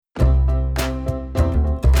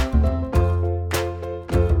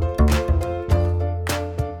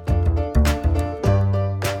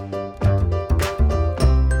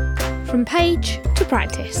page to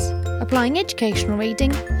practice, applying educational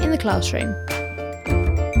reading in the classroom.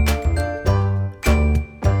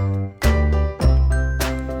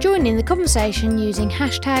 Join in the conversation using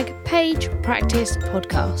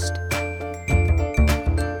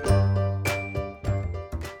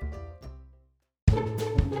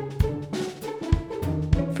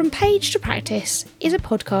From Page to Practice is a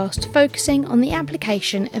podcast focusing on the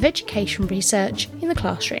application of education research in the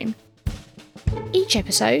classroom. Each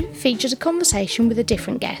episode features a conversation with a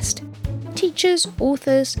different guest, teachers,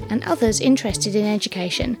 authors, and others interested in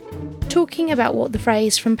education, talking about what the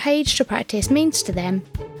phrase "from page to practice" means to them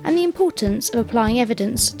and the importance of applying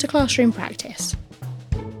evidence to classroom practice.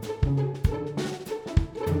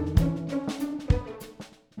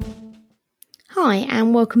 Hi,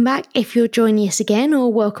 and welcome back if you're joining us again,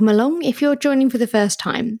 or welcome along if you're joining for the first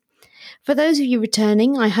time. For those of you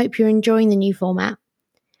returning, I hope you're enjoying the new format.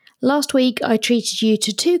 Last week, I treated you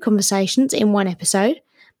to 2 conversations in one episode,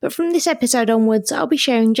 but from this episode onwards, I'll be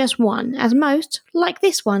sharing just one, as most, like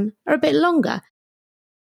this one, are a bit longer.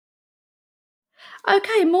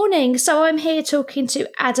 Okay, morning. So I'm here talking to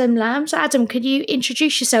Adam Lamb. So Adam, could you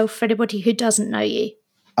introduce yourself for anybody who doesn't know you?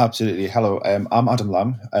 Absolutely. Hello, I'm Adam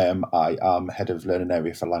Lamb. I am Head of Learning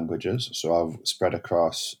Area for Languages, so I've spread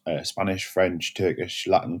across Spanish, French, Turkish,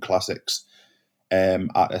 Latin classics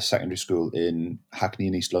at a secondary school in Hackney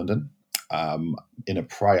in East London. In a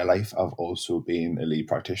prior life, I've also been a lead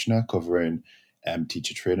practitioner covering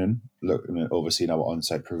teacher training, looking at overseeing our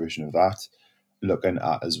on-site provision of that, looking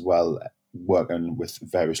at as well working with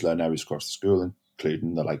various learning areas across the school,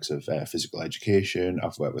 including the likes of physical education.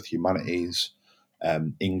 I've worked with humanities,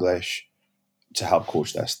 English, to help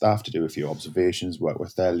coach their staff, to do a few observations, work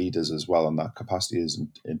with their leaders as well on that capacity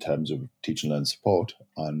in terms of teaching and learning support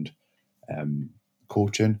and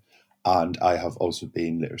coaching. And I have also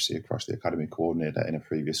been literacy across the academy coordinator in a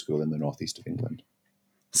previous school in the northeast of England.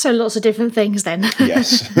 So lots of different things then.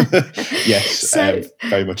 Yes. Yes. So,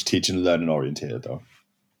 very much teaching and learning orientated though.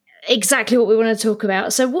 Exactly what we want to talk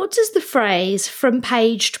about. So what does the phrase "from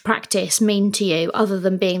page to practice" mean to you, other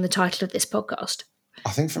than being the title of this podcast?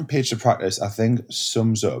 I think "from page to practice," I think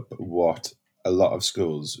sums up what a lot of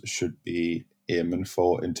schools should be aiming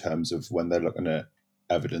for in terms of when they're looking at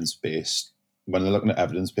evidence-based, when they're looking at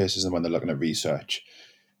evidence bases and when they're looking at research.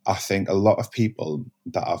 I think a lot of people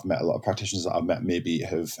that I've met, a lot of practitioners that I've met, maybe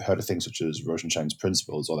have heard of things such as Rosenshine's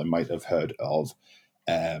principles, or they might have heard of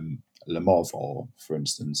Lemov, or, for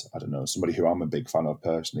instance, I don't know, somebody who I'm a big fan of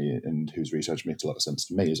personally and whose research makes a lot of sense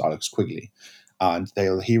to me is Alex Quigley. And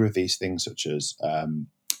they'll hear of these things such as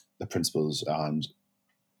the principles and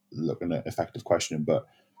looking at effective questioning. But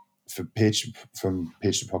from page to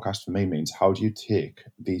podcast for me means, how do you take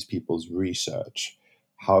these people's research?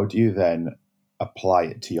 How do you then apply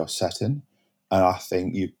it to your setting? And I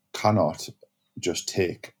think you cannot just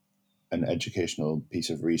take an educational piece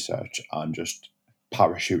of research and just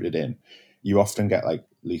parachute it in. You often get like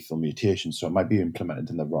lethal mutations, so it might be implemented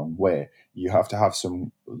in the wrong way. You have to have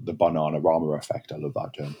the Bananarama effect. I love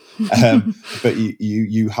that term. But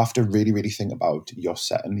you have to really, really think about your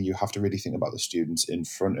setting. You have to really think about the students in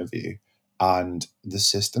front of you and the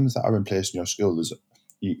systems that are in place in your school.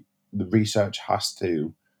 The research has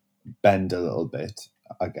to bend a little bit,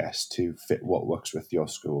 I guess, to fit what works with your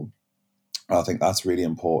school. I think that's really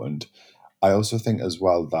important. I also think as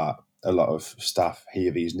well that a lot of staff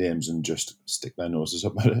hear these names and just stick their noses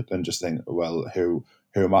up at it and just think, well, who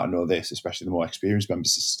might know this, especially the more experienced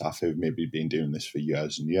members of staff who've maybe been doing this for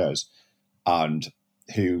years and years and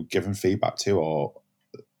who given feedback to or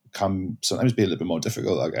can sometimes be a little bit more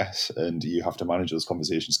difficult, I guess, and you have to manage those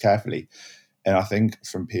conversations carefully. And I think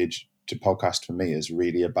from page to podcast for me is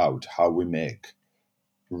really about how we make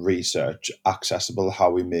research accessible, how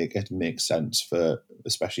we make it make sense for,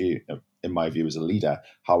 especially in my view as a leader,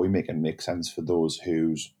 how we make it make sense for those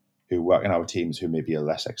who work in our teams who maybe are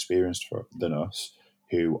less experienced than us,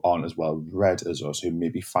 who aren't as well read as us, who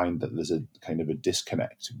maybe find that there's a kind of a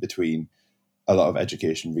disconnect between a lot of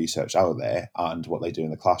education research out there and what they do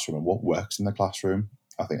in the classroom and what works in the classroom.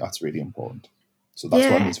 I think that's really important. So that's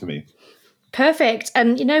what it means for me. Perfect.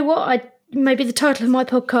 And you know what? Maybe the title of my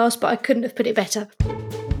podcast, but I couldn't have put it better.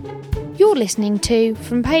 You're listening to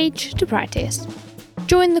From Page to Practice.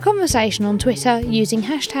 Join the conversation on Twitter using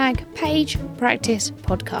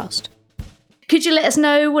 #PagePracticePodcast. Could you let us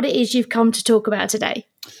know what it is you've come to talk about today?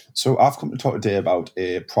 So I've come to talk today about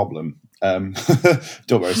a problem. Don't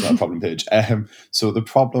worry, it's not a problem page. So the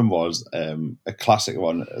problem was a classic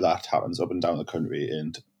one that happens up and down the country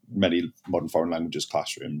in many modern foreign languages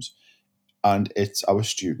classrooms. And it's our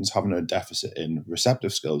students having a deficit in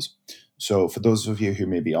receptive skills. So for those of you who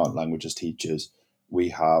maybe aren't languages teachers, we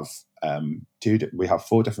have we have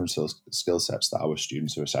 4 different skill sets that our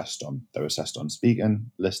students are assessed on. They're assessed on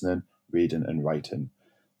speaking, listening, reading, and writing.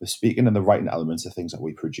 The speaking and the writing elements are things that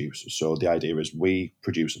we produce. So the idea is we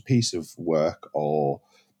produce a piece of work or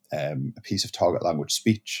a piece of target language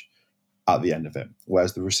speech at the end of it.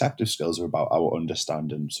 Whereas the receptive skills are about our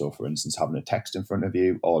understanding. So, for instance, having a text in front of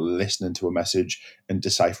you or listening to a message and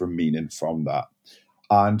deciphering meaning from that.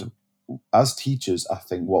 And as teachers, I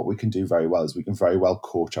think what we can do very well is we can very well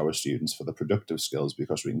coach our students for the productive skills,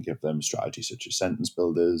 because we can give them strategies such as sentence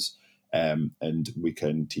builders, and we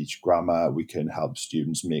can teach grammar. We can help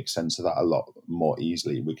students make sense of that a lot more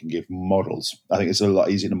easily. We can give models. I think it's a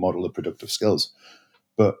lot easier to model the productive skills.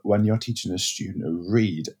 But when you're teaching a student to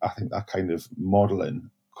read, I think that kind of modeling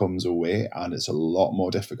comes away, and it's a lot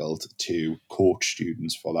more difficult to coach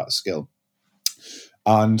students for that skill.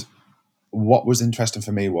 And what was interesting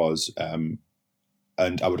for me was, and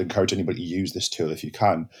I would encourage anybody to use this tool if you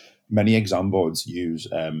can, many exam boards use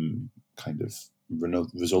kind of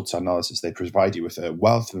results analysis. They provide you with a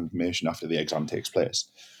wealth of information after the exam takes place.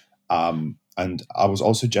 And I was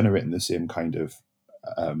also generating the same kind of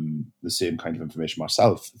information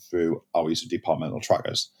myself through our use of departmental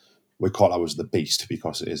trackers. We call ours the Beast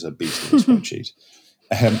because it is a beast of a spreadsheet.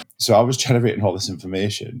 So I was generating all this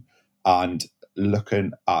information and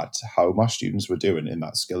looking at how my students were doing in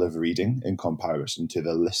that skill of reading in comparison to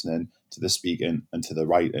the listening, to the speaking, and to the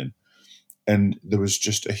writing. And there was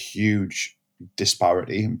just a huge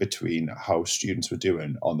disparity between how students were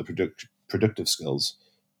doing on the productive skills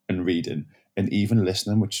and reading, and even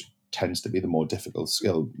listening, which tends to be the more difficult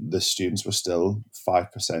skill. The students were still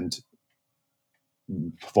 5%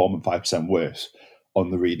 performing 5% worse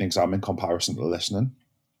on the reading exam in comparison to the listening.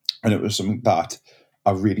 And it was something that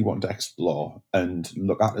I really wanted to explore and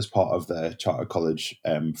look at as part of the Chartered College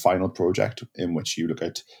final project, in which you look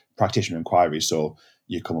at practitioner inquiry. So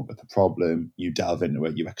you come up with a problem, you delve into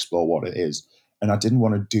it, you explore what it is. And I didn't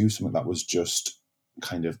want to do something that was just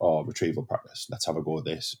kind of, retrieval practice, let's have a go at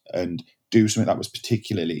this, and do something that was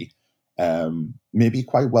particularly maybe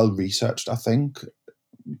quite well researched, I think,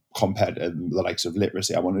 compared to the likes of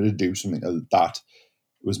literacy. I wanted to do something that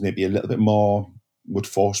was maybe a little bit more, would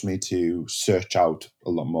force me to search out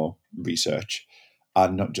a lot more research,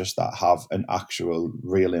 and not just that, have an actual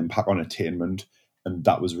real impact on attainment. And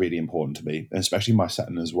that was really important to me, and especially my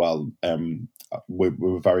setting as well. We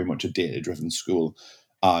were very much a data-driven school,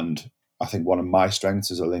 and I think one of my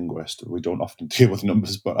strengths as a linguist, we don't often deal with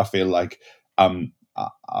numbers, but I feel like I'm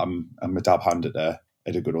a dab hand at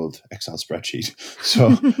a good old Excel spreadsheet.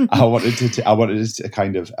 So I wanted to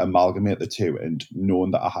kind of amalgamate the two, and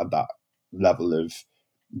knowing that I had that level of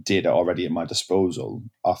data already at my disposal,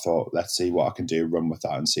 I thought, let's see what I can do, run with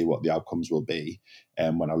that, and see what the outcomes will be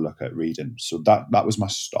when I look at reading. So that was my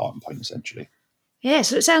starting point, essentially. Yeah,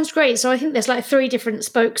 so it sounds great. So I think there's like 3 different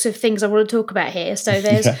spokes of things I want to talk about here. So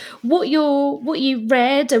there's what you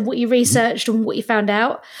read and what you researched and what you found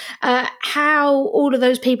out, how all of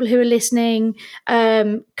those people who are listening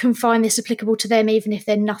can find this applicable to them, even if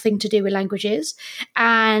they're nothing to do with languages,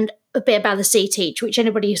 and a bit about the C-Teach, which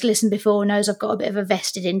anybody who's listened before knows I've got a bit of a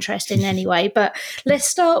vested interest in anyway. But let's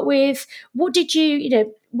start with, what did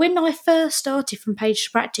you when I first started From Page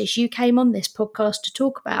to Practice, you came on this podcast to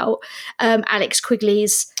talk about Alex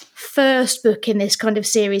Quigley's first book in this kind of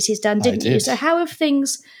series he's done, didn't you? So how have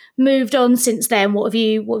things moved on since then? What have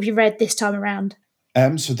you read this time around?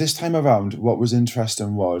 So this time around, what was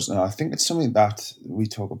interesting was, and I think it's something that we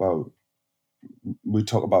talk about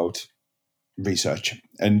research.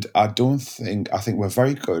 And I think we're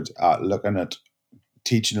very good at looking at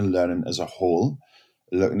teaching and learning as a whole,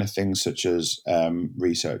 looking at things such as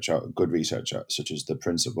good research, such as the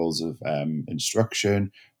principles of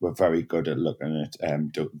instruction. We're very good at looking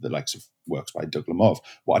at the likes of works by Doug Lemov.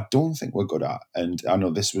 What I don't think we're good at, and I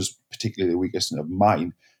know this was particularly the weakest of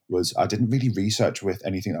mine, was I didn't really research with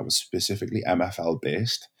anything that was specifically MFL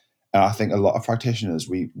based. And I think a lot of practitioners,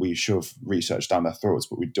 we shove research down their throats,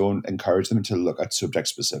 but we don't encourage them to look at subject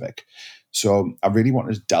specific. So I really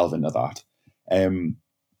wanted to delve into that.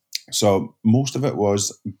 So most of it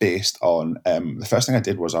was based on, the first thing I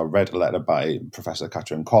did was I read a letter by Professor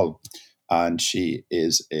Catherine Coll, and she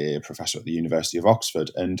is a professor at the University of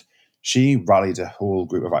Oxford. And she rallied a whole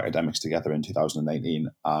group of academics together in 2019,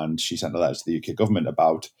 and she sent a letter to the UK government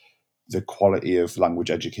about the quality of language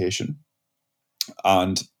education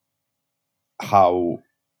and how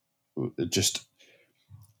the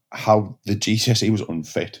GCSE was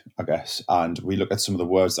unfit, I guess. And we look at some of the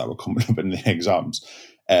words that were coming up in the exams.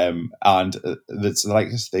 And it's the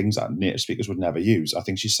likest things that native speakers would never use. I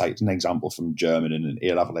think she cited an example from German in an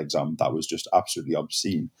A-level exam that was just absolutely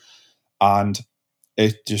obscene. And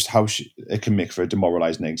it just it can make for a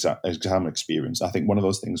demoralizing exam experience. I think one of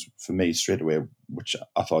those things for me straight away, which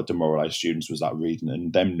I thought demoralized students, was that reading,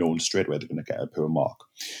 and them knowing straight away they're going to get a poor mark.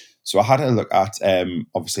 So I had a look at,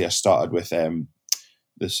 obviously I started with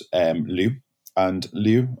this Lou, and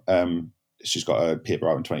Lou, she's got a paper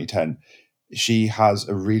out in 2010. She has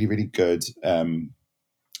a really, really good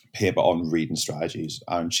paper on reading strategies,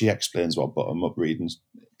 and she explains what bottom-up reading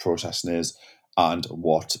processing is and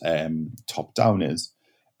what top-down is.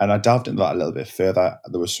 And I delved into that a little bit further.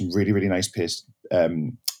 There was some really, really nice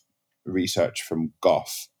research from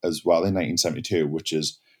Goff as well in 1972, which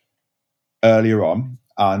is earlier on.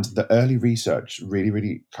 And the early research really,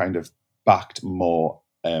 really kind of backed more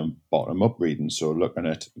bottom-up reading. So looking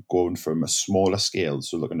at going from a smaller scale,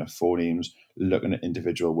 so looking at phonemes, looking at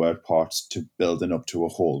individual word parts, to building up to a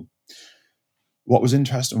whole. What was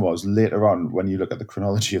interesting was later on, when you look at the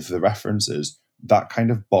chronology of the references, that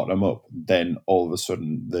kind of bottom up, then all of a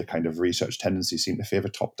sudden the kind of research tendency seemed to favour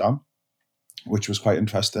top down, which was quite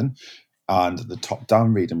interesting. And the top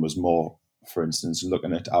down reading was more, for instance,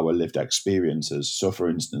 looking at our lived experiences. So for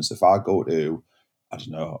instance, if I go to, I don't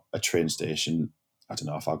know, a train station, I don't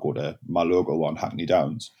know, if I go to my local one, Hackney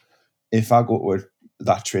Downs, if I go to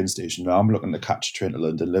that train station and I'm looking to catch a train to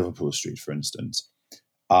London Liverpool Street, for instance,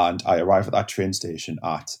 and I arrive at that train station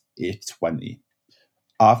at 8:20,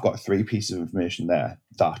 I've got 3 pieces of information there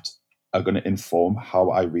that are going to inform how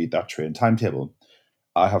I read that train timetable.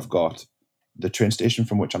 I have got the train station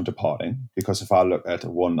from which I'm departing, because if I look at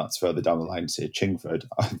one that's further down the line, say Chingford,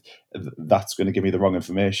 that's going to give me the wrong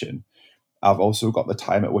information. I've also got the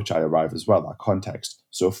time at which I arrive as well, that context.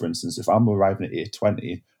 So for instance, if I'm arriving at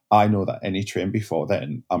 8:20, I know that any train before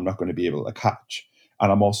then I'm not going to be able to catch.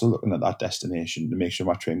 And I'm also looking at that destination to make sure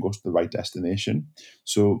my train goes to the right destination.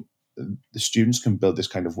 So the students can build this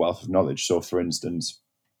kind of wealth of knowledge. So for instance,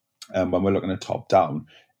 when we're looking at top down,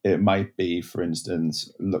 it might be, for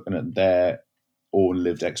instance, looking at their own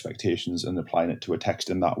lived expectations and applying it to a text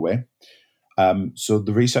in that way. So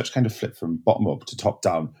the research kind of flipped from bottom up to top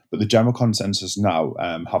down, but the general consensus now,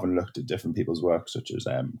 having looked at different people's work, such as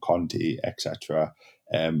Conti, etc.,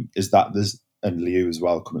 is that and Liu as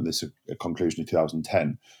well, coming to this conclusion in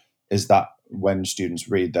 2010, is that when students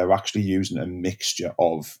read, they're actually using a mixture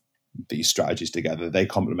of these strategies together. They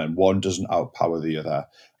complement. One doesn't outpower the other,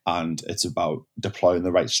 and it's about deploying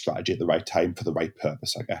the right strategy at the right time for the right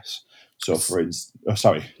purpose, I guess. So, for instance,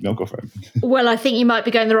 go for it. Well, I think you might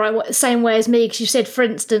be going the same way as me, because you said, for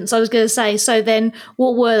instance. I was going to say, so then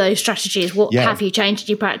what were those strategies? What have you changed in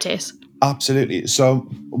your practice? Absolutely. So,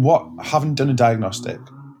 having done a diagnostic,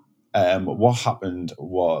 what happened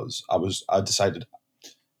was I decided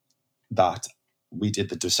that we did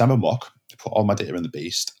the December mock, put all my data in the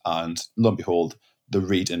Beast, and lo and behold, the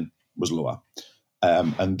reading was lower.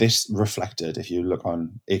 And this reflected, if you look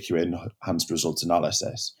on AQA Enhanced Results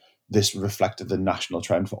Analysis, this reflected the national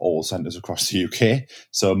trend for all centres across the UK.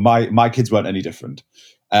 So my kids weren't any different.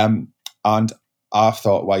 And I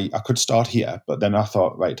thought, well, I could start here, but then I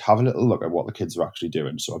thought, right, have a little look at what the kids are actually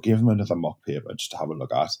doing. So I gave them another mock paper just to have a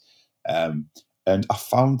look at. And I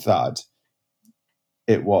found that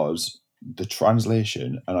it was the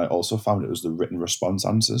translation, and I also found it was the written response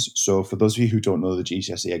answers. So for those of you who don't know the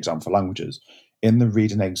GCSE exam for languages, in the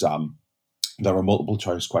reading exam, there are multiple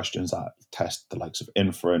choice questions that test the likes of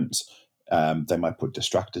inference. They might put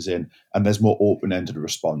distractors in, and there's more open-ended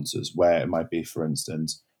responses where it might be, for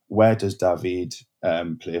instance, where does David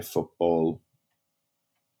play football?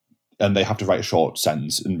 And they have to write a short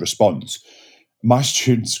sentence in response. My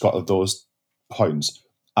students got those points.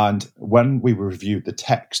 And when we reviewed the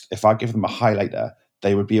text, if I give them a highlighter,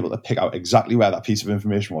 they would be able to pick out exactly where that piece of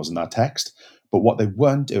information was in that text. But what they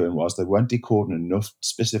weren't doing was they weren't decoding enough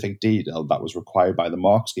specific detail that was required by the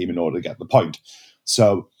mark scheme in order to get the point.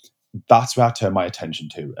 So that's where I turned my attention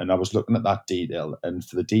to. And I was looking at that detail. And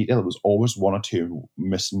for the detail, it was always 1 or 2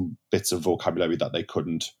 missing bits of vocabulary that they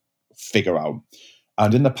couldn't figure out.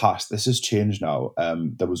 And in the past, this has changed now.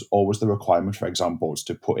 There was always the requirement for exam boards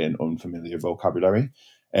to put in unfamiliar vocabulary.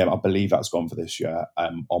 I believe that's gone for this year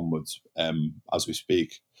onwards as we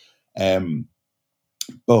speak.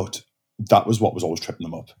 But that was what was always tripping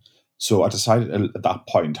them up. So I decided at that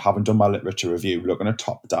point, having done my literature review, looking at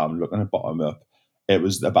top down, looking at bottom up, it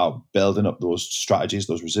was about building up those strategies,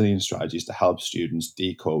 those resilience strategies, to help students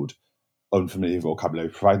decode unfamiliar vocabulary,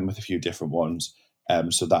 provide them with a few different ones,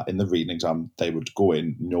 so that in the reading exam, they would go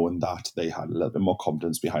in knowing that they had a little bit more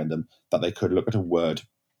confidence behind them, that they could look at a word,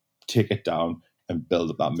 take it down, and build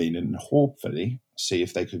up that meaning, and hopefully see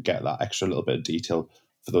if they could get that extra little bit of detail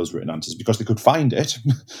for those written answers, because they could find it.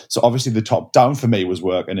 So obviously the top down for me was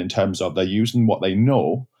working in terms of they're using what they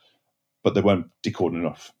know, but they weren't decoding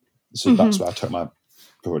enough. So that's where I took my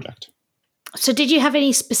project. So did you have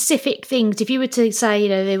any specific things, if you were to say,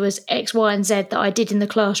 there was X, Y, and Z that I did in the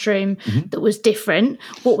classroom that was different,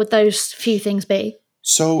 what would those few things be?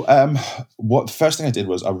 So the first thing I did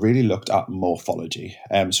was I really looked at morphology.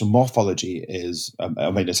 So morphology is,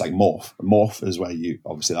 it's like morph. Morph is where you,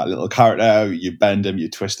 obviously that little character, you bend them, you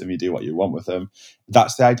twist them, you do what you want with them.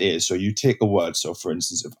 That's the idea. So you take a word. So for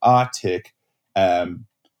instance, if I take to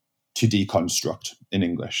deconstruct in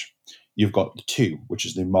English, you've got to, which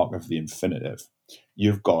is the mark of the infinitive.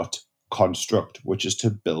 You've got construct, which is to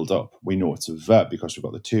build up. We know it's a verb because we've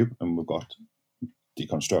got the to and we've got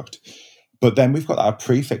deconstruct. But then we've got our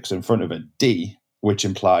prefix in front of it, D, which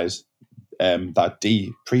implies that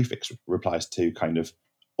D prefix replies to kind of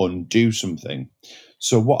undo something.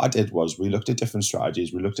 So what I did was we looked at different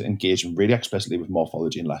strategies. We looked at engaging really explicitly with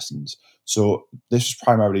morphology in lessons. So this was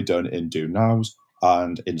primarily done in do nows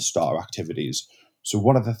and in starter activities. So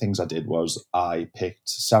one of the things I did was I picked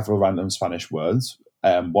several random Spanish words,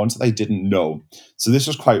 ones that they didn't know. So this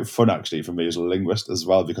was quite fun actually for me as a linguist as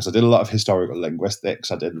well, because I did a lot of historical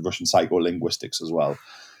linguistics. I did Russian psycholinguistics as well.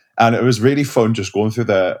 And it was really fun just going through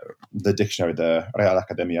the dictionary, the Real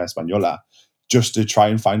Academia Española, just to try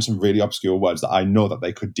and find some really obscure words that I know that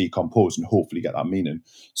they could decompose and hopefully get that meaning.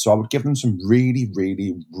 So I would give them some really,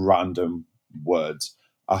 really random words.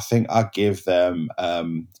 I think I give them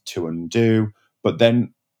to undo, but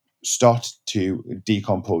then start to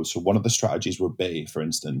decompose. So one of the strategies would be, for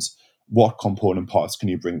instance, what component parts can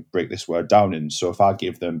you break this word down in? So if I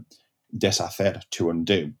give them deshacer, to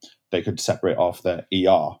undo, they could separate off the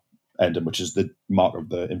er ending, which is the mark of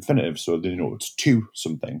the infinitive. So they know it's to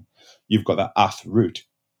something. You've got that ath root,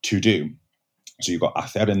 to do. So you've got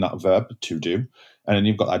hacer in that verb, to do. And then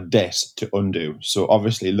you've got that des, to undo. So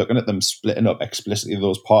obviously looking at them splitting up explicitly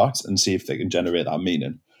those parts and see if they can generate that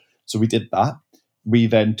meaning. So we did that. We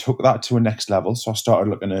then took that to a next level. So I started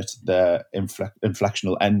looking at the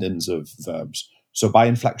inflectional endings of verbs. So by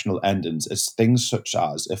inflectional endings, it's things such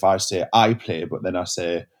as if I say I play, but then I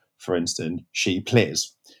say, for instance, she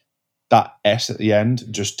plays. That S at the end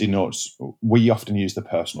just denotes, we often use the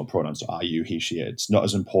personal pronouns, I, you, he, she, it. It's not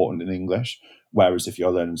as important in English. Whereas if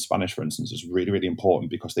you're learning Spanish, for instance, it's really, really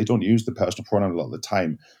important because they don't use the personal pronoun a lot of the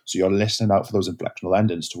time. So you're listening out for those inflectional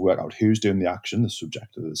endings to work out who's doing the action, the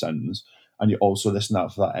subject of the sentence. And you also listen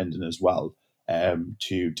out for that ending as well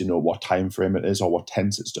to denote what time frame it is or what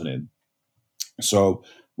tense it's done in. So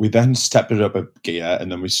we then stepped it up a gear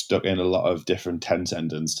and then we stuck in a lot of different tense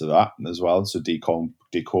endings to that as well. So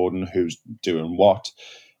decoding who's doing what.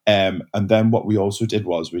 And then what we also did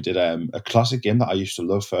was we did a classic game that I used to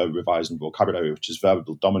love for revising vocabulary, which is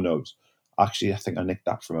verbal dominoes. Actually, I think I nicked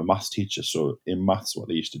that from a maths teacher. So in maths, what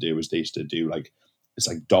they used to do is they used to do it's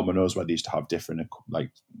like dominoes where they used to have different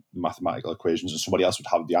like mathematical equations and somebody else would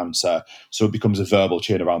have the answer. So it becomes a verbal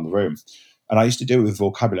chain around the room. And I used to do it with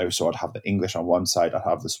vocabulary. So I'd have the English on one side, I'd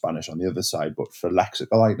have the Spanish on the other side, but for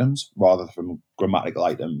lexical items rather than grammatical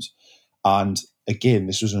items. And again,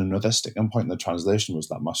 this was another sticking point in the translation was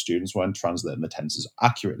that my students weren't translating the tenses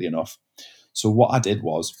accurately enough. So what I did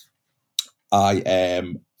was I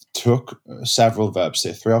took several verbs,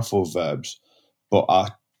 say 3 or 4 verbs, but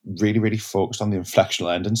I really, really focused on the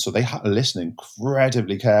inflectional ending. So they had to listen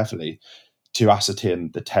incredibly carefully to ascertain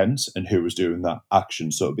the tense and who was doing that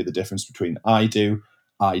action. So it'd be the difference between I do,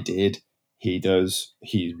 I did, he does,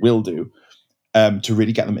 he will do, to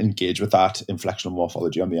really get them engaged with that inflectional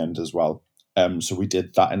morphology on the end as well. So we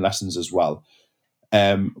did that in lessons as well.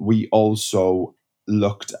 We also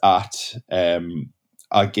looked at,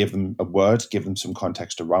 I gave them a word, give them some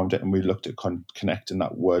context around it, and we looked at connecting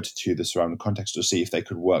that word to the surrounding context to see if they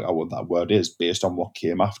could work out what that word is based on what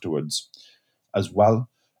came afterwards as well.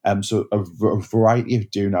 So a variety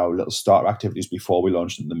of do now little starter activities before we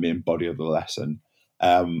launched in the main body of the lesson.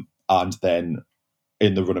 And then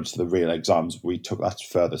in the run-up to the real exams, we took that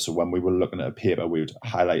further. So when we were looking at a paper, we would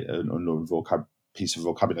highlight an unknown piece of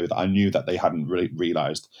vocabulary that I knew that they hadn't really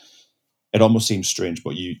realised. It almost seems strange,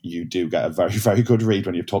 but you do get a very, very good read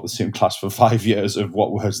when you've taught the same class for 5 years of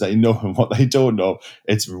what words they know and what they don't know.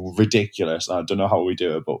 It's ridiculous. I don't know how we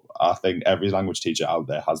do it, but I think every language teacher out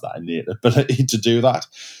there has that innate ability to do that.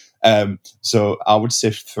 So I would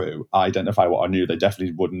sift through, identify what I knew they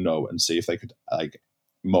definitely wouldn't know, and see if they could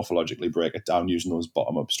morphologically break it down using those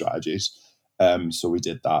bottom-up strategies. So we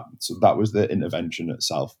did that. So that was the intervention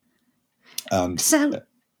itself. And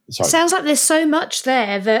sorry. Sounds like there's so much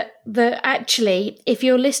there that actually, if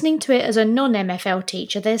you're listening to it as a non-MFL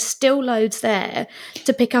teacher, there's still loads there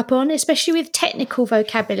to pick up on, especially with technical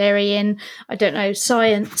vocabulary in, I don't know,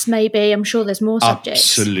 science maybe. I'm sure there's more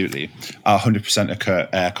subjects. Absolutely. 100%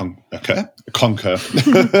 concur.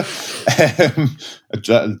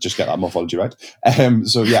 Just get that morphology right.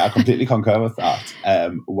 So yeah, I completely concur with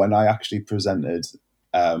that. When I actually presented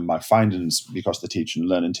my findings, because the teaching and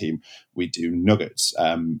learning team, we do nuggets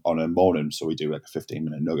on a morning. So we do like a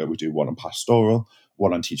 15-minute nugget. We do one on pastoral,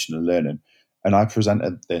 one on teaching and learning. And I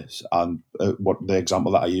presented this, and what the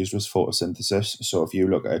example that I used was photosynthesis. So if you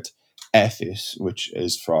look at ethos, which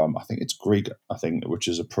is from, I think it's Greek, which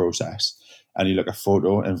is a process, and you look at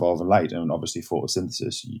photo involving light, and obviously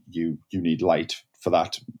photosynthesis, you need light for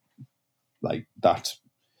that, like that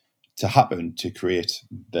to happen, to create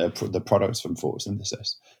the products from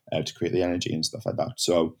photosynthesis, to create the energy and stuff like that.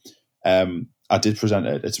 So I did present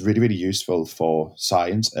it. It's really, really useful for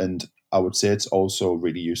science, and I would say it's also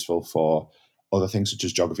really useful for other things such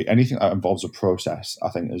as geography. Anything that involves a process, I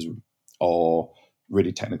think, or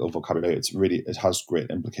really technical vocabulary. It has great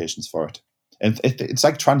implications for it. And it's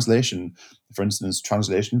like translation. For instance,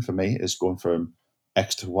 translation for me is going from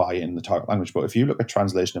X to Y in the target language. But if you look at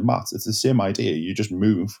translation in maths, it's the same idea. You just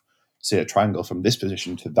move, say, a triangle from this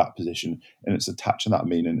position to that position, and it's attaching that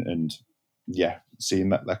meaning, and seeing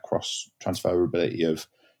that cross transferability of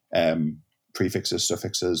prefixes,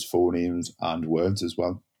 suffixes, phonemes, and words as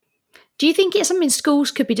well. Do you think it's something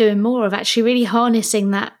schools could be doing more of, actually really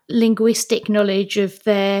harnessing that linguistic knowledge of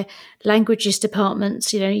their languages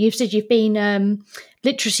departments? You know, you've said you've been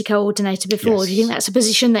literacy coordinator before. Yes. Do you think that's a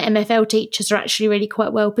position that MFL teachers are actually really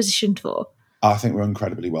quite well positioned for? I think we're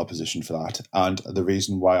incredibly well positioned for that. And the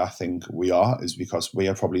reason why I think we are is because we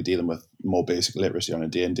are probably dealing with more basic literacy on a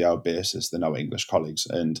day in, day out basis than our English colleagues.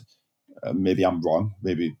 And maybe I'm wrong,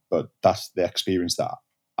 but that's the experience that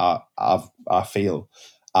I feel.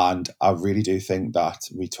 And I really do think that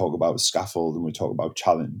we talk about scaffold and we talk about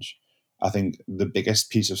challenge. I think the biggest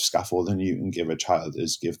piece of scaffolding you can give a child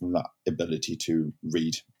is give them that ability to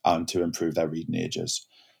read and to improve their reading ages.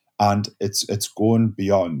 And it's going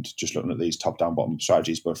beyond just looking at these top-down, bottom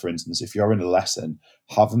strategies. But for instance, if you're in a lesson,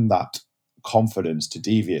 having that confidence to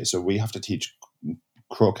deviate. So we have to teach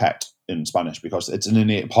croquet in Spanish because it's an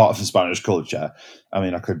innate part of the Spanish culture. I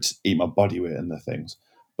mean, I could eat my body weight in the things.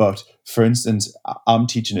 But for instance, I'm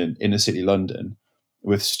teaching in inner city London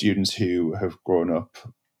with students who have grown up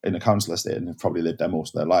in a council estate and have probably lived there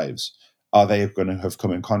most of their lives. Are they going to have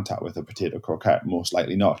come in contact with a potato croquette? Most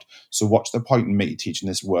likely not. So what's the point in me teaching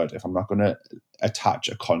this word if I'm not going to attach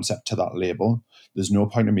a concept to that label? There's no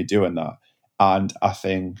point in me doing that. And I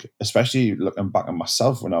think, especially looking back at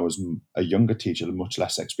myself when I was a younger teacher, a much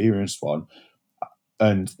less experienced one,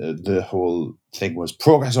 and the whole thing was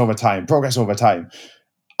progress over time.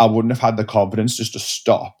 I wouldn't have had the confidence just to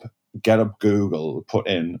stop, get up Google, put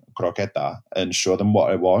in croqueta and show them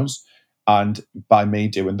what it was. And by me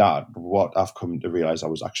doing that, what I've come to realize I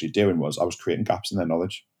was actually doing was I was creating gaps in their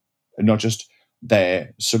knowledge, and not just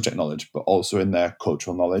their subject knowledge, but also in their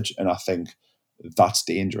cultural knowledge. And I think that's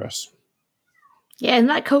dangerous. Yeah, and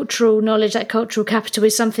that cultural knowledge, that cultural capital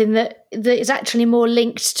is something that is actually more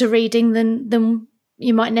linked to reading than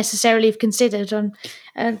you might necessarily have considered.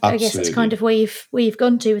 I guess that's kind of where you've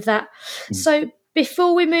gone to with that. So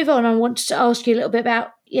before we move on, I wanted to ask you a little bit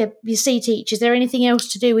about your CTEACH. Is there anything else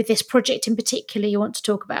to do with this project in particular you want to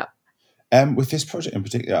talk about? With this project in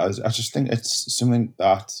particular, I just think it's something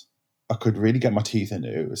that I could really get my teeth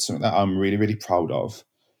into. It's something that I'm really, really proud of.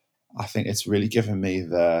 I think it's really given me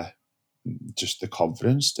the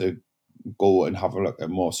confidence to go and have a look at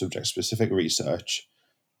more subject-specific research,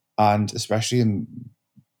 and especially in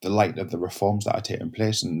the light of the reforms that are taking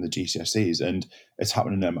place in the GCSEs, and it's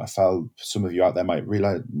happening in MFL. Some of you out there might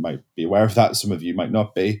be aware of that. Some of you might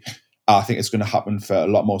not be. I think it's going to happen for a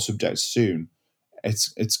lot more subjects soon.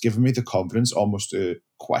 It's given me the confidence almost to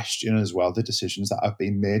question as well the decisions that have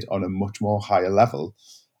been made on a much more higher level,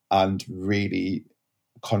 and really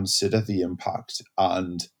consider the impact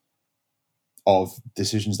and of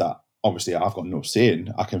decisions that obviously I've got no say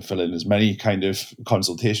in. I can fill in as many kind of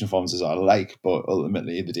consultation forms as I like, but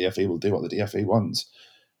ultimately the DFE will do what the DFE wants.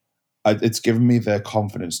 It's given me the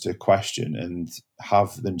confidence to question and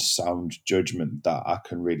have the sound judgment that I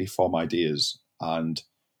can really form ideas and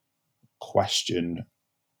question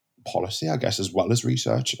policy, I guess, as well as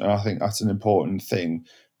research. And I think that's an important thing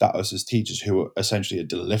that us as teachers who are essentially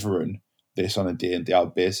delivering this on a day in, day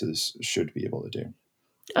out basis should be able to do.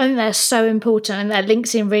 I think that's so important, and that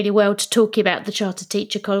links in really well to talking about the Chartered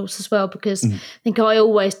Teacher course as well, because I think I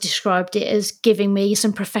always described it as giving me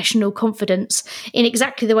some professional confidence in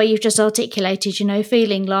exactly the way you've just articulated,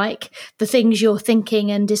 feeling like the things you're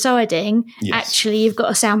thinking and deciding, actually you've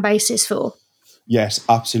got a sound basis for. Yes,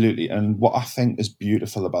 absolutely. And what I think is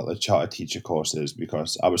beautiful about the Chartered Teacher course is,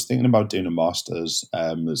 because I was thinking about doing a master's,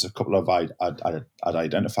 there's a couple of I'd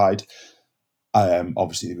identified.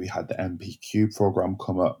 Obviously, we had the MPQ program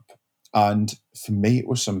come up. And for me, it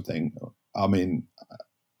was something,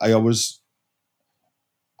 I always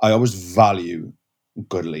value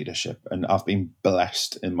good leadership. And I've been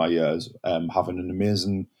blessed in my years having an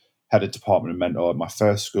amazing head of department and mentor at my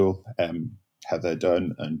first school, Heather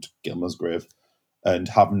Dunn and Gil Musgrave, and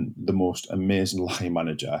having the most amazing line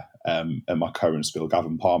manager at my current school,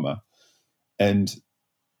 Gavin Palmer. And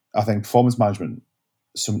I think performance management,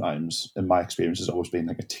 sometimes, in my experience, has always been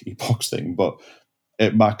like a ticky box thing. But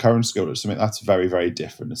at my current school, it's something that's very, very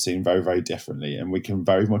different. It's seen very, very differently. And we can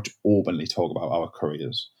very much openly talk about our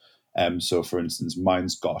careers. So, for instance,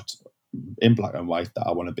 mine's got in black and white that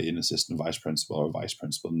I want to be an assistant vice principal or a vice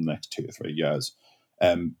principal in the next 2 to 3 years.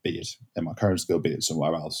 Be it in my current school, be it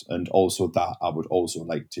somewhere else. And also that I would also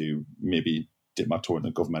like to maybe dip my toe in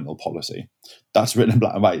a governmental policy. That's written in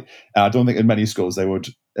black and white. And I don't think in many schools they would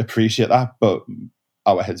appreciate that, but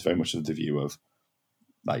our head's very much of the view of,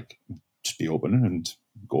 like, just be open and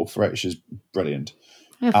go for it. She's brilliant.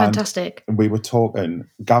 Yeah, fantastic. And we were talking,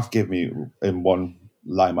 Gav gave me in one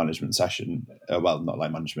line management session, not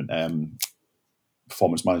line management,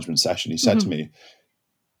 performance management session, he said to me,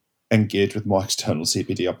 engage with more external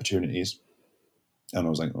CPD opportunities. And I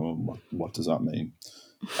was like, oh, what does that mean?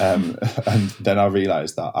 And then I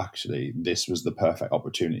realised that actually this was the perfect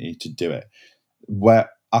opportunity to do it. Where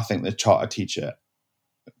I think the Chartered Teacher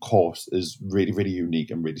course is really, really unique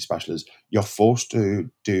and really special is you're forced to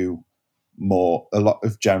do a lot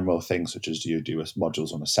of general things, such as you do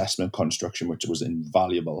modules on assessment construction, which was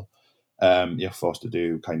invaluable. You're forced to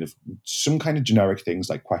do some kind of generic things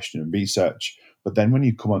like question and research. But then when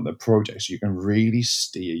you come on the projects, you can really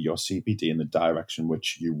steer your CPD in the direction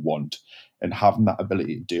which you want. And having that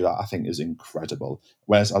ability to do that, I think, is incredible.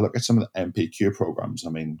 Whereas I look at some of the MPQ programs, I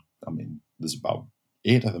mean, there's about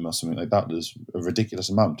 8 of them or something like that. There's a ridiculous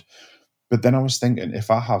amount. But then I was thinking, if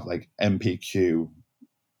I have like MPQ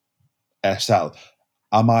SL,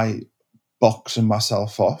 am I boxing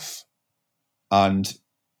myself off? And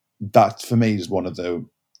that for me is one of the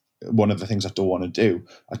things I don't want to do.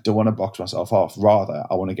 I don't want to box myself off. Rather,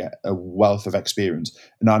 I want to get a wealth of experience.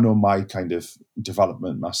 And I know my kind of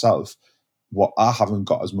development myself, what I haven't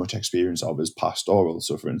got as much experience of is pastoral.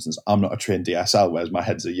 So for instance, I'm not a trained DSL, whereas my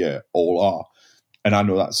heads a year all are. And I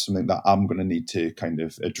know that's something that I'm going to need to kind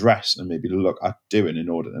of address and maybe look at doing in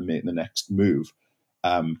order to make the next move.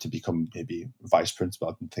 To become maybe vice principal,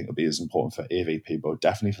 I don't think it'll be as important for AVP, but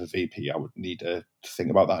definitely for VP, I would need to think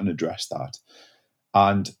about that and address that.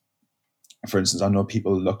 And for instance, I know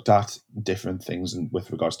people looked at different things with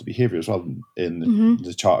regards to behaviour as well in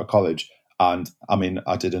the Charter College. And I mean,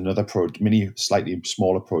 I did another slightly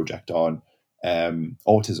smaller project on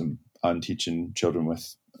autism and teaching children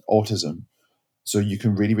with autism. So you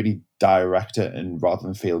can really, really direct it, and rather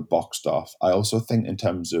than feel boxed off. I also think in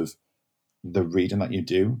terms of the reading that you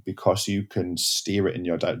do, because you can steer it in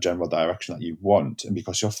your general direction that you want, and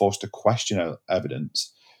because you're forced to question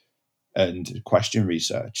evidence and question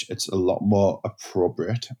research, it's a lot more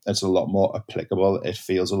appropriate. It's a lot more applicable. It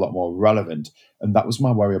feels a lot more relevant. And that was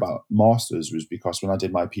my worry about masters, was because when I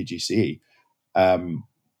did my PGCE,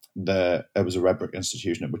 it was a red brick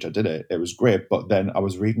institution at which I did it. It was great, but then I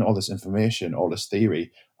was reading all this information, all this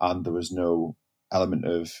theory, and there was no element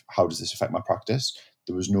of how does this affect my practice.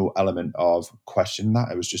 There was no element of questioning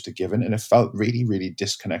that. It was just a given, and it felt really, really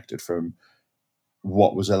disconnected from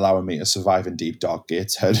what was allowing me to survive in deep, dark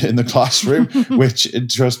Gateshead in the classroom, which,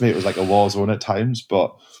 trust me, it was like a war zone at times.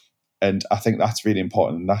 And I think that's really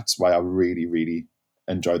important, and that's why I really, really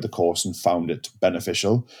enjoyed the course and found it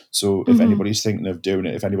beneficial. So if anybody's thinking of doing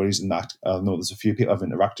it, if anybody's in that, I know there's a few people I've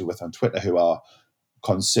interacted with on Twitter who are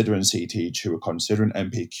considering CTEACH, who are considering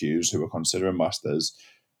MPQs, who are considering masters.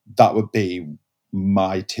 That would be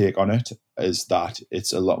my take on it, is that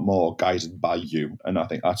it's a lot more guided by you. And I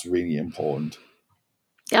think that's really important.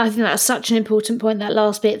 I think that's such an important point, that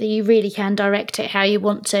last bit, that you really can direct it how you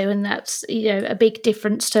want to. And that's, a big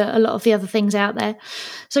difference to a lot of the other things out there.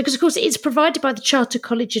 So, because of course it's provided by the Chartered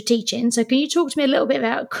College of Teaching. So can you talk to me a little bit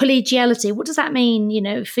about collegiality? What does that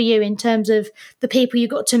mean, for you in terms of the people you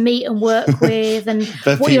got to meet and work with, and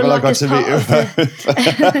what you're like as part of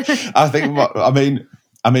the... I think,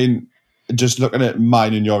 I mean, just looking at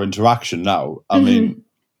mine and your interaction now, I mean,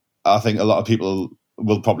 I think a lot of people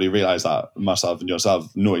will probably realize that myself and yourself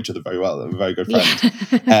know each other very well. We're very good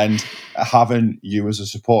friends. And having you as a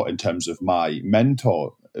support in terms of my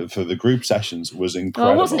mentor for the group sessions was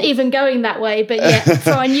incredible. I wasn't even going that way, but yeah,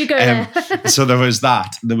 fine, you go there. So there was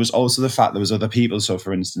that. There was also the fact there was other people. So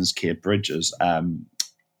for instance, Kate Bridges,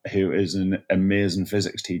 who is an amazing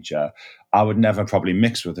physics teacher. I would never probably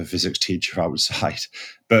mix with a physics teacher outside,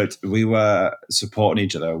 but we were supporting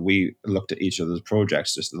each other. We looked at each other's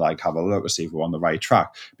projects just to like have a look to see if we're on the right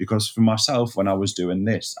track. Because for myself, when I was doing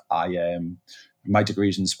this, my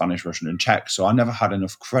degree's in Spanish, Russian, and Czech, so I never had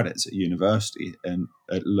enough credits at university and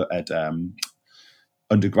at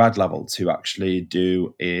undergrad level to actually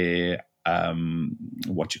do a a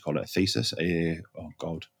thesis.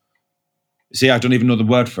 See, I don't even know the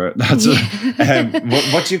word for it. That's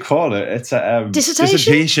what do you call it? It's a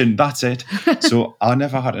dissertation. That's it. So I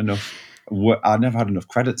never had enough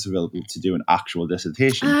credits available to do an actual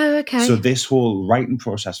dissertation. Oh, okay. So this whole writing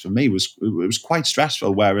process for me was quite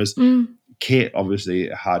stressful. Whereas Kate obviously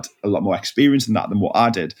had a lot more experience in that than what I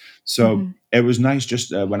did. So it was nice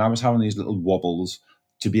just when I was having these little wobbles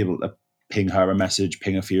to be able to ping her a message,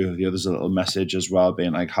 ping a few of the others a little message as well,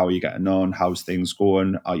 being like, how are you getting on? How's things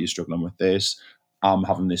going? Are you struggling with this? I'm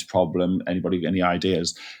having this problem. Anybody got any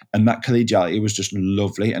ideas? And that collegiality was just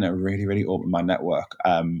lovely, and it really, really opened my network.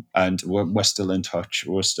 And we're still in touch.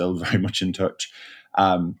 We're still very much in touch.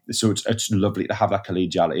 So it's lovely to have that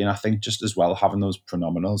collegiality. And I think just as well, having those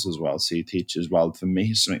pronominals as well, CTH as well, for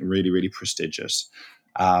me is something really, really prestigious.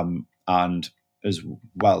 And as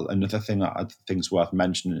well, another thing that I think is worth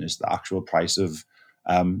mentioning is the actual price of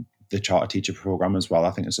the charter teacher program as well. I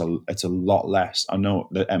think it's a lot less. I know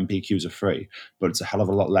the MPQs are free, but it's a hell of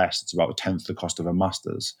a lot less. It's about a tenth the cost of a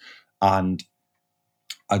master's, and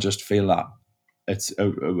I just feel that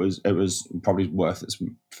it was probably worth it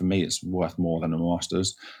for me. It's worth more than a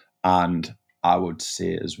master's, and I would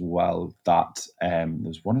say as well that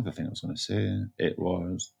there's one other thing I was going to say. It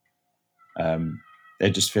was.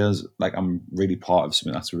 It just feels like I'm really part of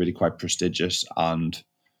something that's really quite prestigious, and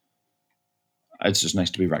it's just nice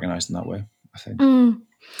to be recognised in that way, I think. And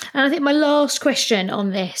I think my last question on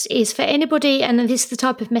this is for anybody, and this is the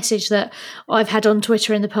type of message that I've had on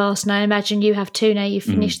Twitter in the past, and I imagine you have too now you've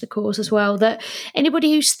finished the course as well, that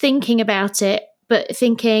anybody who's thinking about it, but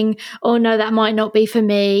thinking, oh no, that might not be for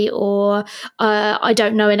me, or I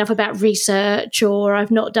don't know enough about research, or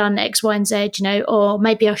I've not done X, Y, and Z, or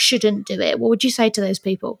maybe I shouldn't do it. What would you say to those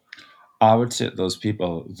people? I would say to those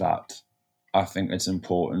people that I think it's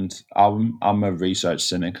important. I'm a research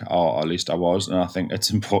cynic, or at least I was, and I think it's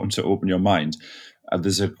important to open your mind.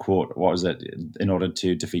 There's a quote, what is it? In order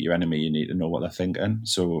to defeat your enemy, you need to know what they're thinking.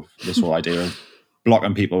 So this whole idea of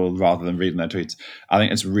blocking people rather than reading their tweets, I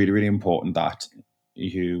think it's really, really important that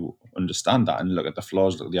you understand that and look at the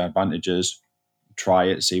flaws, look at the advantages, try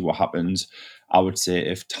it, see what happens. I would say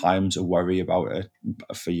if time's a worry about it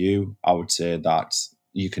for you, I would say that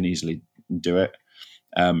you can easily do it.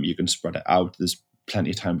 You can spread it out. There's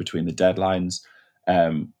plenty of time between the deadlines.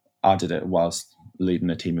 I did it whilst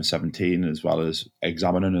leading a team of 17 as well as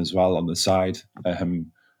examining as well on the side.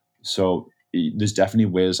 So there's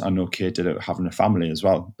definitely ways. I know Kate did it having a family as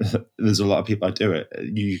well. There's a lot of people that do it.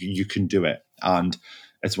 You can do it. And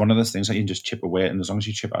it's one of those things that you can just chip away at. And as long as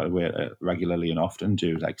you chip away at it regularly and often,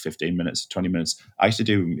 do like 15 minutes, 20 minutes. I used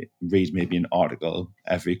to read maybe an article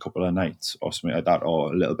every couple of nights or something like that,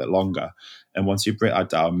 or a little bit longer. And once you break that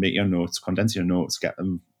down, make your notes, condense your notes, get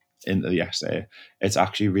them into the essay, it's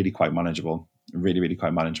actually really quite manageable, really, really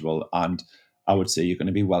quite manageable. And I would say you're going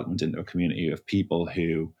to be welcomed into a community of people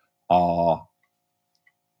who are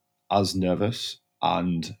as nervous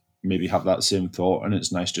and maybe have that same thought. And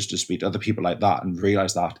it's nice just to speak to other people like that and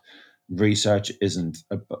realize that research isn't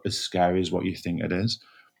as scary as what you think it is.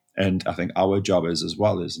 And I think our job is, as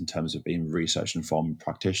well as in terms of being research informed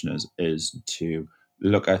practitioners, is to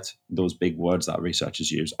look at those big words that researchers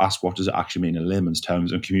use, ask what does it actually mean in layman's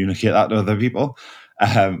terms, and communicate that to other people.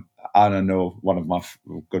 And I know one of my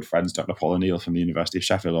good friends, Dr. Paul O'Neill from the University of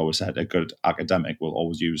Sheffield, always said a good academic will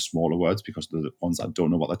always use smaller words because the ones that don't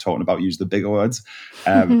know what they're talking about use the bigger words.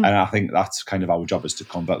 And I think that's kind of our job, is to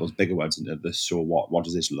convert those bigger words into this. So what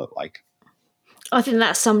does this look like? I think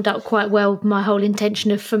that summed up quite well my whole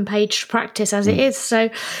intention of From Page to Practice as it is. So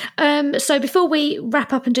before we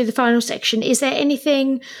wrap up and do the final section, is there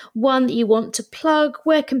one that you want to plug?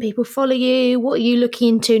 Where can people follow you? What are you looking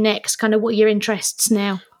into next? Kind of what are your interests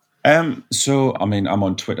now? So, I mean, I'm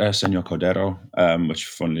on Twitter, Señor Cordero, which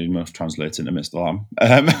funnily enough translates into Mr. Lamb,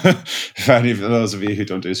 for any of those of you who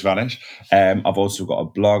don't do Spanish. I've also got a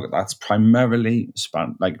blog that's primarily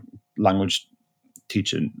language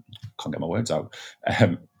teaching. Can't get my words out.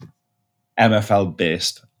 MFL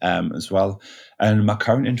based as well. And my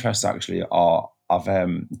current interests actually are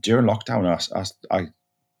during lockdown, I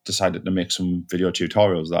decided to make some video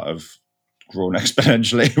tutorials that have grown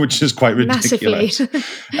exponentially, which is quite ridiculous.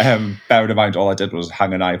 Bearing in mind, all I did was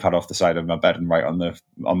hang an iPad off the side of my bed and write on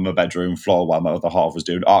my bedroom floor while my other half was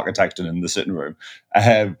doing architecting in the sitting room.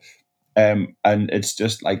 And it's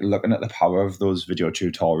just like looking at the power of those video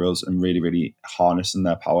tutorials and really, really harnessing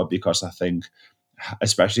their power, because I think,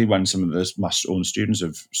 especially when some of my own students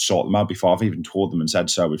have sought them out before I've even told them and said,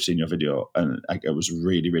 "So we've seen your video," and like, it was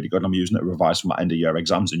really, really good. I'm using it to revise for my end of year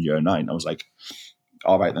exams in year 9. I was like,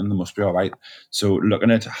 all right, then they must be all right. So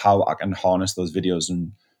looking at how I can harness those videos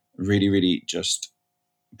and really, really just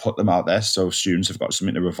put them out there so students have got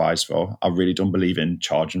something to revise for. I really don't believe in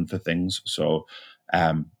charging for things. So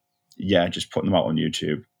just putting them out on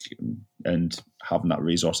YouTube and having that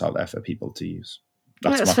resource out there for people to use.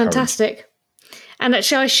 That's fantastic. And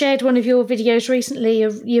actually, I shared one of your videos recently,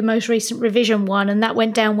 of your most recent revision one, and that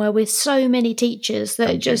went down well with so many teachers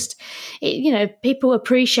that people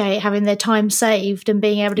appreciate having their time saved and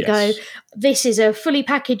being able to go, this is a fully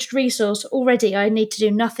packaged resource already. I need to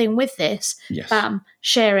do nothing with this. Yes. Bam,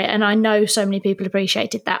 share it. And I know so many people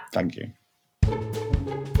appreciated that. Thank you.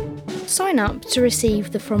 Sign up to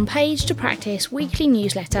receive the From Page to Practice weekly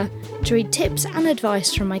newsletter to read tips and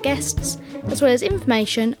advice from my guests, as well as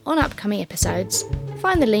information on upcoming episodes.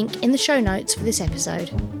 Find the link in the show notes for this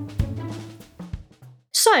episode.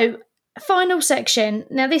 So, final section.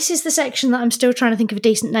 Now, this is the section that I'm still trying to think of a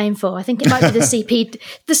decent name for. I think it might be the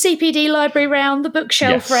CPD library round, the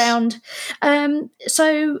bookshelf round.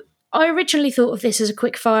 So I originally thought of this as a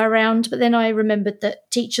quick fire round, but then I remembered that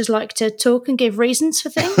teachers like to talk and give reasons for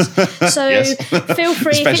things. So feel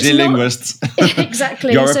free. Especially linguists.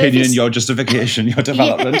 Exactly. Your opinion, your justification, your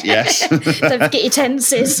development. Yes. Don't forget your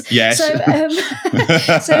tenses. Yes.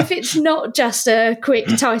 So if it's not just a quick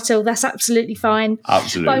title, that's absolutely fine.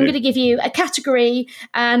 Absolutely. But I'm going to give you a category,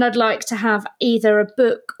 and I'd like to have either a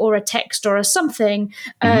book or a text or a something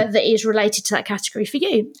that is related to that category for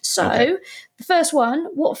you. So the first one,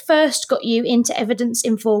 what first got you into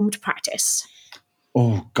evidence-informed practice?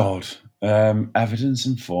 Oh, God.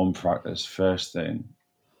 Evidence-informed practice, first thing.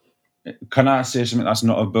 Can I say something that's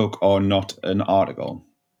not a book or not an article?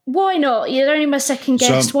 Why not? You're only my second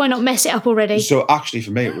guest. Why not mess it up already? So actually,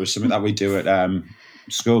 for me, it was something that we do at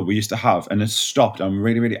school. We used to have, and it's stopped. I'm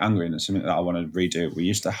really, really angry, and it's something that I want to redo. We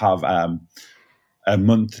used to have a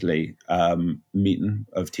monthly meeting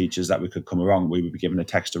of teachers that we could come along. We would be given a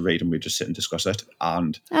text to read, and we'd just sit and discuss it.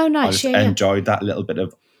 And nice. I enjoyed that little bit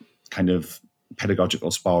of kind of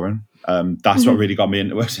pedagogical sparring. That's what really got me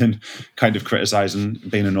into it, and kind of criticising.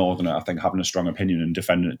 Being a northerner, I think having a strong opinion and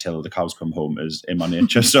defending it till the cows come home is in my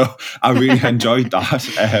nature. So I really enjoyed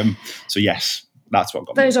that. So yes, that's what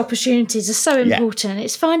got those me. Opportunities are so important.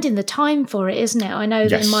 It's finding the time for it, isn't it? I know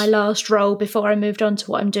that in my last role, before I moved on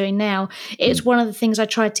to what I'm doing now, it's one of the things I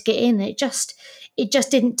tried to get in. It just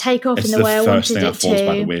didn't take off in the way I wanted it to. It's the first thing that falls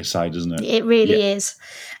by the wayside, isn't it? It really is.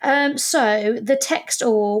 So the text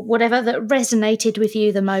or whatever that resonated with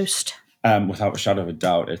you the most? Without a shadow of a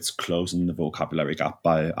doubt, it's Closing the Vocabulary Gap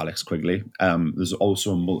by Alex Quigley. There's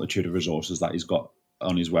also a multitude of resources that he's got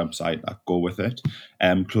on his website that go with it.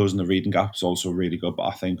 Closing the Reading Gap is also really good, but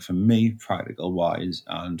I think for me, practical wise,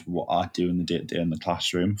 and what I do in the day-to-day in the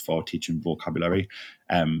classroom for teaching vocabulary,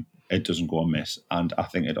 it doesn't go amiss. And I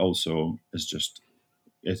think it also is just,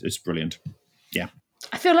 it's brilliant. Yeah.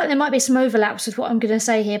 I feel like there might be some overlaps with what I'm going to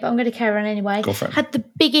say here, but I'm going to carry on anyway. Go for it. Had the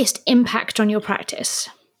biggest impact on your practice?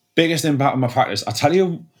 Biggest impact on my practice? I tell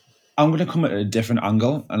you, I'm going to come at a different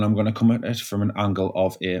angle, and I'm going to come at it from an angle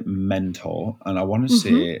of a mentor. And I want to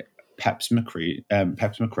say Peps McRae,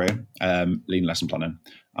 Lean Lesson Planning.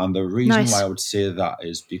 And the reason why I would say that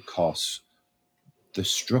is because the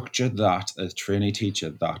structure that a trainee teacher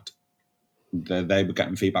that they were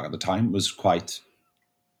getting feedback at the time was quite,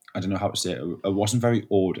 I don't know how to say it, it wasn't very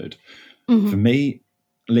ordered. For me,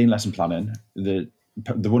 Lean Lesson Planning, the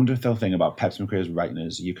wonderful thing about Peps McRae's writing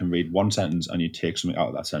is you can read one sentence and you take something out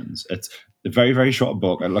of that sentence. It's a very, very short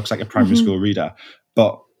book. It looks like a primary school reader,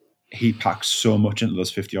 but he packs so much into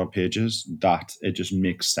those 50-odd pages that it just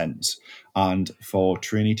makes sense. And for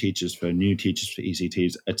trainee teachers, for new teachers, for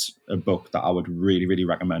ECTs, it's a book that I would really, really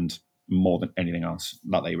recommend more than anything else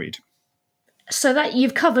that they read. So that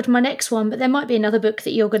you've covered my next one, but there might be another book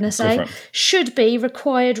that you're going to say should be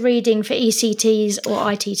required reading for ECTs or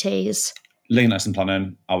ITTs. Lean Lesson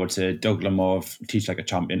Planning, I would say Doug Lemov, Teach Like a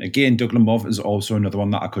Champion. Again, Doug Lemov is also another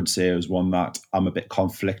one that I could say is one that I'm a bit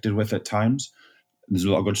conflicted with at times. There's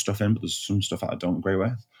a lot of good stuff in, but there's some stuff that I don't agree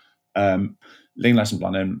with. Lean Lesson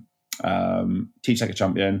Planning, Teach Like a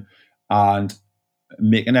Champion, And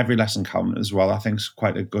making every lesson count as well, I think, is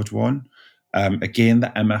quite a good one. Again, the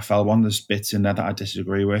MFL one, there's bits in there that I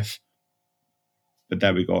disagree with. But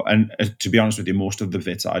there we go. And to be honest with you, most of the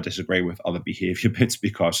bits that I disagree with are the behaviour bits,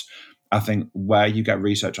 because I think where you get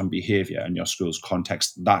research on behaviour in your school's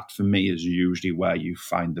context, that for me is usually where you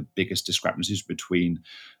find the biggest discrepancies between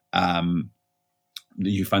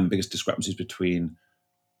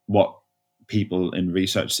what people in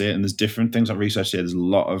research say. And there's different things that research say. There's a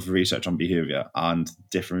lot of research on behaviour and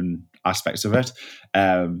different aspects of it.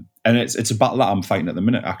 And it's a battle that I'm fighting at the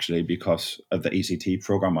minute, actually, because of the ECT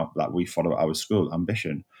programme that we follow at our school,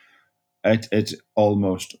 Ambition. It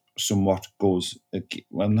almost somewhat goes,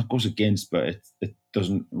 well, not goes against, but it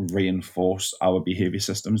doesn't reinforce our behaviour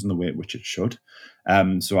systems in the way in which it should.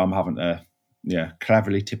 So I'm having to,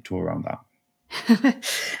 cleverly tiptoe around that.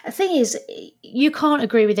 The thing is, you can't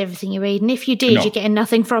agree with everything you read, and if you did, No. you're getting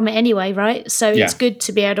nothing from it anyway, right? So Yeah. it's good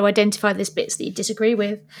to be able to identify these bits that you disagree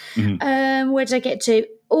with. Mm-hmm. Where did I get to?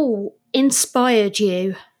 Oh, inspired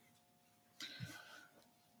you.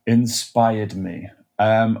 Inspired me.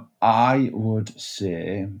 I would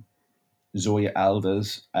say Zoe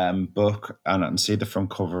Elder's book, and I can see the front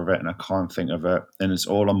cover of it, and I can't think of it. And it's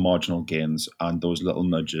all on marginal gains and those little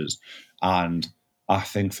nudges. And I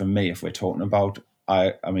think for me, if we're talking about,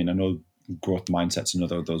 I know growth mindset's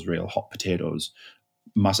another of those real hot potatoes.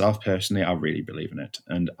 Myself personally, I really believe in it,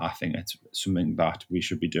 and I think it's something that we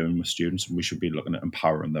should be doing with students, and we should be looking at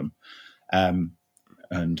empowering them.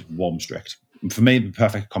 And warm, strict. For me, the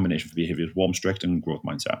perfect combination for behaviour is warm, strict, and growth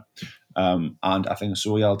mindset. And I think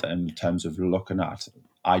Zoe Elder, in terms of looking at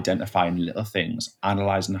identifying little things,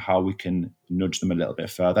 analysing how we can nudge them a little bit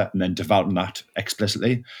further, and then developing that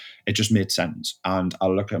explicitly, it just made sense. And I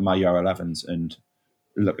look at my year 11s and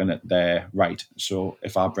looking at their right. So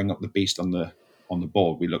if I bring up the beast on the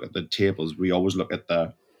board, we look at the tables. We always look at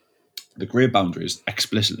the grade boundaries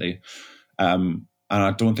explicitly. And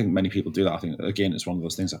I don't think many people do that. I think, again, it's one of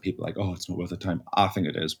those things that people are like, oh, it's not worth the time. I think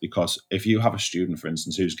it is, because if you have a student, for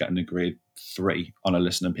instance, who's getting a grade 3 on a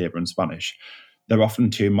listening paper in Spanish, they're often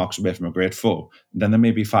 2 marks away from a grade 4. Then they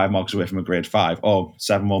may be 5 marks away from a grade 5. Oh,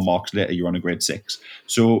 7 more marks later, you're on a grade 6.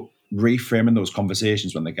 So reframing those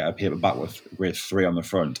conversations when they get a paper back with grade 3 on the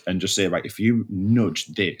front, and just say, right, if you nudge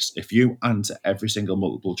this, if you answer every single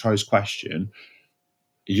multiple choice question,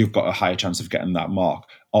 you've got a higher chance of getting that mark.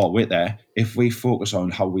 Oh, wait there. If we focus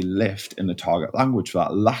on how we lift in the target language for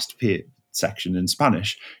that last section in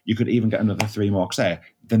Spanish, you could even get another 3 marks there.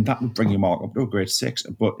 Then that would bring your mark up to a grade 6.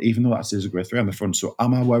 But even though that says a grade 3 on the front, so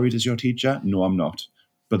am I worried as your teacher? No, I'm not.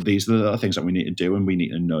 But these are the other things that we need to do, and we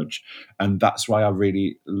need to nudge. And that's why I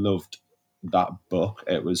really loved that book.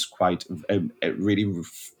 It was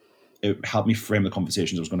it helped me frame the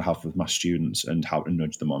conversations I was going to have with my students and how to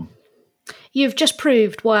nudge them on. You've just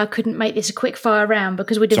proved why I couldn't make this a quick fire round,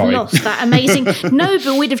 because we'd have lost that amazing... No,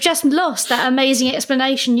 but we'd have just lost that amazing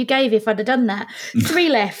explanation you gave if I'd have done that. 3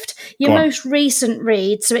 left. Your most recent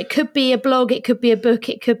read. So it could be a blog, it could be a book,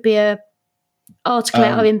 it could be a article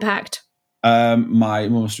out of Impact. My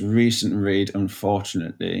most recent read,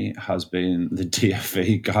 unfortunately, has been the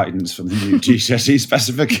DfE guidance for the new GCSE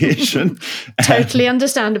specification. Totally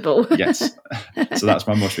understandable. Yes. So that's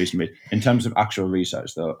my most recent read. In terms of actual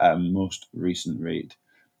research, though, most recent read,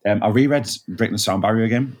 I reread Breaking the Sound Barrier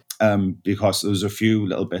again, because there was a few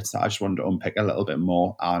little bits that I just wanted to unpick a little bit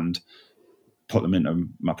more and put them into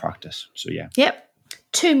my practice. So, yeah. Yep.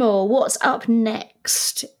 2 more. What's up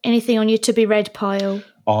next? Anything on your to-be-read pile?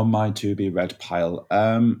 On my to-be-read pile?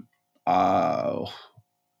 I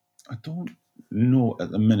don't know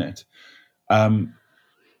at the minute. I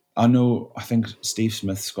think Steve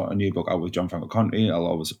Smith's got a new book out with John Franco Conte. I'll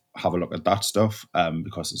always have a look at that stuff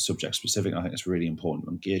because it's subject specific. I think it's really important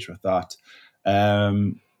to engage with that.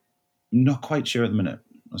 Not quite sure at the minute.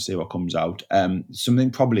 I'll see what comes out.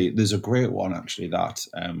 There's a great one actually that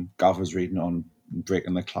Gav was reading on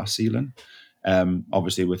breaking the class ceiling.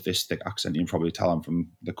 Obviously, with this thick accent, you can probably tell I'm from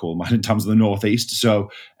the coal mining towns of the northeast.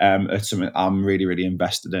 So it's something I'm really, really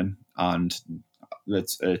invested in, and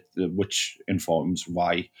which informs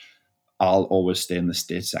why I'll always stay in the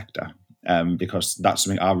state sector, because that's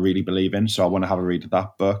something I really believe in. So I want to have a read of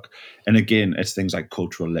that book. And again, it's things like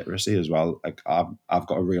cultural literacy as well. Like I've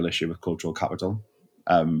got a real issue with cultural capital.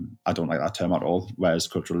 I don't like that term at all, whereas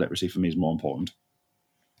cultural literacy for me is more important.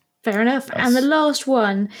 Fair enough. Yes. And the last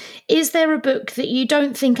one, is there a book that you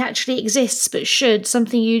don't think actually exists but should,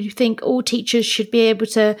 something you think all teachers should be able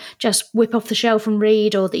to just whip off the shelf and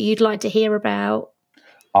read, or that you'd like to hear about?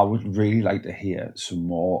 I would really like to hear some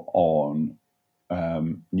more on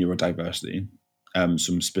neurodiversity,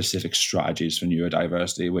 some specific strategies for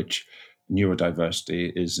neurodiversity, which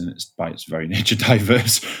neurodiversity is by its very nature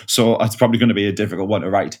diverse, so it's probably going to be a difficult one to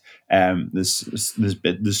write.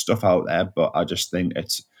 There's stuff out there, but I just think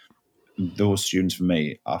it's those students for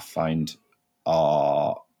me I find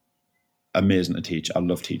are amazing to teach. I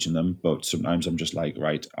love teaching them, but sometimes I'm just like,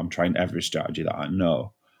 right, I'm trying every strategy that I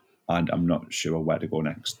know and I'm not sure where to go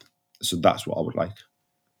next. So that's what I would like.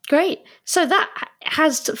 Great. So that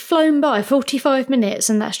has flown by 45 minutes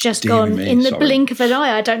and that's just gone in the blink of an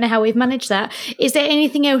eye. I don't know how we've managed that. Is there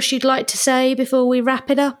anything else you'd like to say before we wrap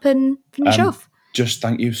it up and finish off? Just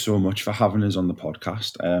thank you so much for having us on the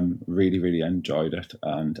podcast. Really, really enjoyed it.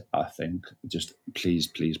 And I think just please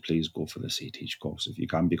go for the CTeach course if you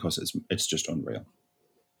can, because it's just unreal.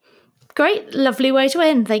 Great. Lovely way to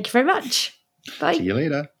end. Thank you very much. Bye. See you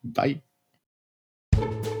later. Bye.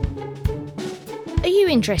 Are you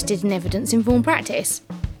interested in evidence-informed practice?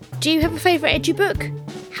 Do you have a favourite edu-book?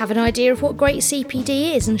 Have an idea of what great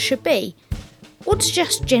CPD is and should be? Or to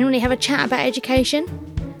just generally have a chat about education?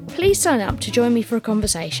 Please sign up to join me for a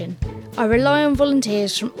conversation. I rely on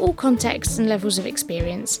volunteers from all contexts and levels of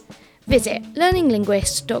experience. Visit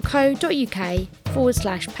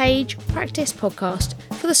learninglinguist.co.uk/page practice podcast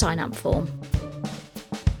for the sign-up form.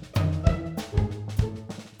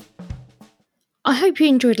 I hope you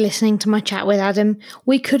enjoyed listening to my chat with Adam.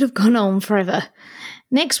 We could have gone on forever.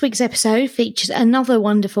 Next week's episode features another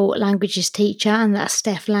wonderful languages teacher, and that's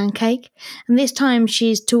Steph Landcake. And this time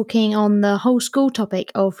she's talking on the whole school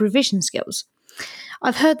topic of revision skills.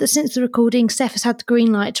 I've heard that since the recording, Steph has had the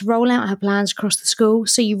green light to roll out her plans across the school,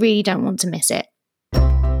 so you really don't want to miss it.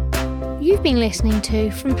 You've been listening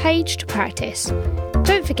to From Page to Practice.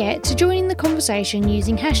 Don't forget to join in the conversation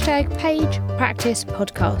using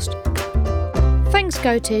 #PagePracticePodcast. Thanks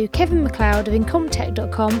go to Kevin MacLeod of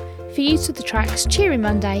Incompetech.com for use of the tracks Cheery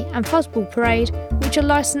Monday and Fuzzball Parade, which are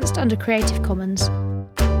licensed under Creative Commons.